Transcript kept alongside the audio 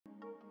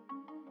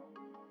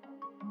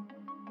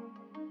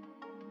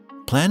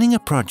Planning a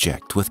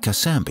project with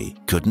Casambi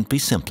couldn't be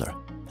simpler,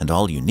 and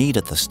all you need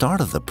at the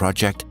start of the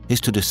project is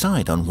to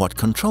decide on what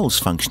controls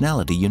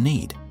functionality you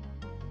need.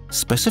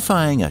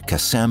 Specifying a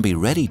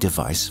Casambi-ready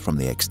device from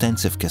the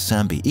extensive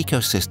Casambi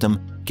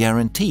ecosystem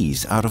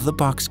guarantees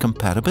out-of-the-box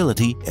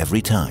compatibility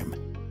every time.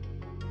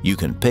 You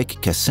can pick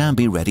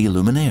Casambi-ready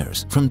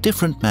luminaires from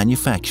different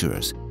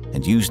manufacturers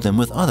and use them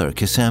with other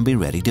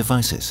Casambi-ready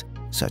devices,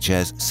 such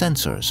as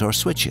sensors or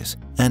switches,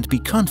 and be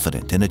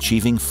confident in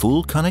achieving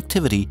full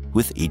connectivity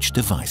with each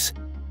device.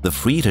 The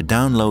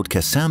free-to-download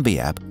Casambi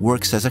app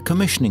works as a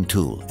commissioning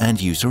tool and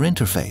user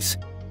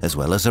interface, as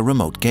well as a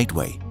remote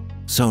gateway,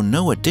 so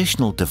no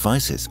additional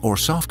devices or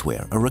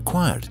software are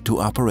required to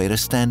operate a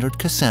standard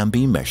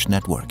Casambi mesh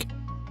network.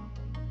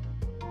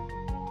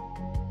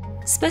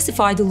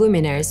 Specify the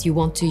luminaires you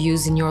want to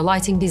use in your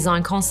lighting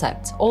design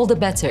concept, all the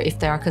better if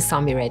they are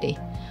Casambi ready.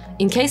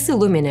 In case the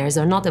luminaires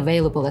are not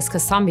available as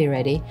Casambi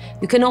ready,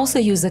 you can also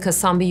use the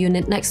Casambi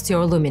unit next to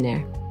your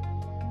luminaire.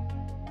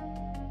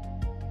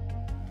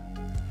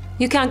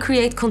 You can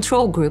create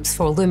control groups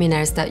for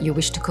luminaires that you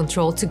wish to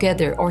control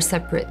together or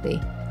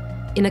separately.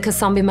 In a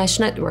Casambi mesh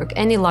network,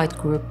 any light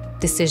group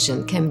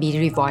decision can be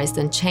revised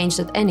and changed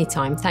at any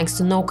time thanks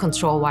to no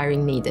control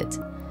wiring needed.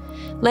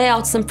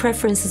 Layouts and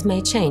preferences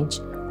may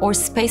change, or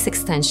space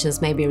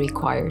extensions may be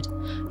required.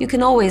 You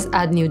can always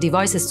add new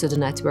devices to the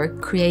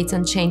network, create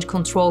and change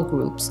control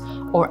groups,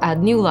 or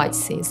add new light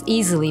scenes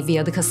easily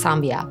via the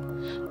Casambi app.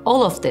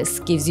 All of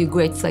this gives you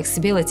great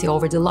flexibility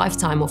over the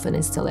lifetime of an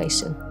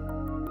installation.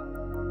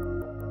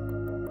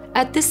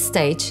 At this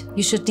stage,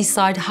 you should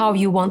decide how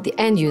you want the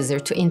end user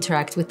to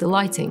interact with the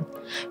lighting.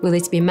 Will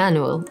it be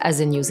manual,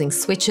 as in using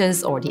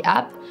switches or the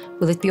app?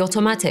 Will it be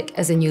automatic,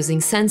 as in using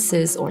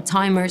sensors or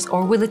timers,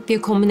 or will it be a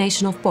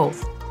combination of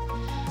both?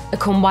 A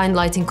combined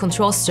lighting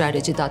control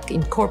strategy that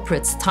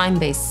incorporates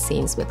time-based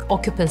scenes with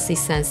occupancy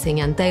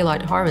sensing and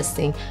daylight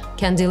harvesting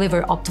can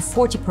deliver up to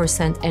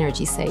 40%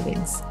 energy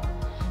savings.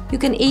 You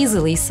can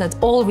easily set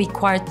all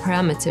required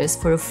parameters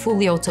for a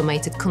fully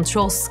automated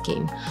control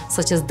scheme,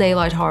 such as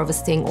daylight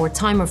harvesting or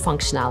timer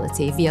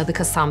functionality via the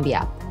Casambi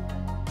app.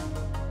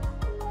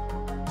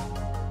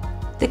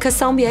 The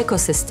Casambi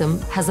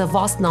ecosystem has a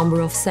vast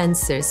number of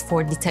sensors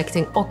for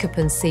detecting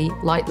occupancy,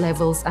 light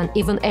levels, and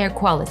even air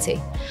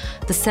quality.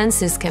 The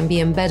sensors can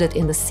be embedded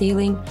in the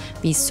ceiling,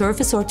 be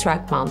surface or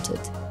track mounted.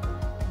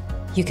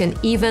 You can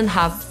even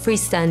have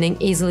freestanding,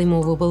 easily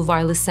movable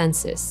wireless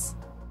sensors.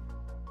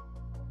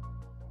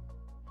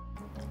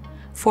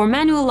 For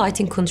manual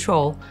lighting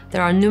control,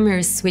 there are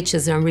numerous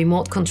switches and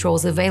remote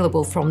controls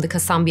available from the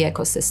Casambi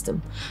ecosystem.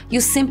 You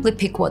simply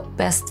pick what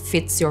best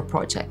fits your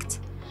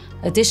project.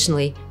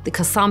 Additionally, the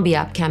Casambi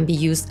app can be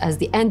used as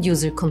the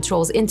end-user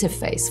controls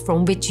interface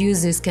from which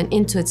users can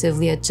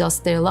intuitively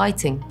adjust their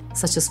lighting,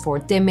 such as for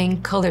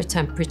dimming, color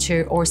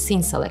temperature, or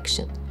scene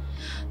selection.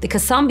 The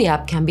Casambi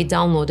app can be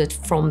downloaded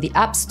from the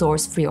app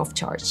stores free of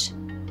charge.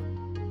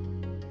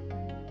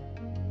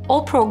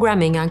 All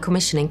programming and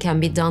commissioning can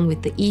be done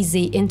with the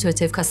easy,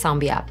 intuitive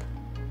Casambi app.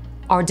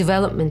 Our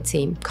development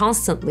team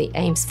constantly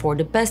aims for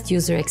the best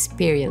user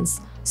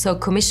experience, so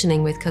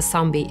commissioning with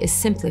Casambi is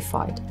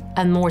simplified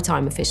and more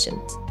time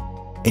efficient.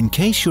 In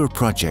case your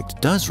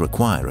project does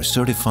require a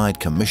certified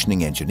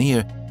commissioning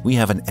engineer, we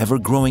have an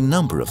ever-growing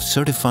number of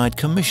certified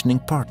commissioning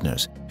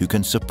partners who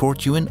can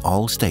support you in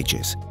all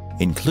stages,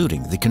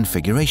 including the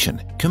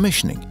configuration,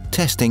 commissioning,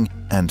 testing,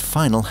 and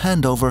final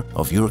handover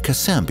of your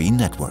Casambi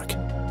network.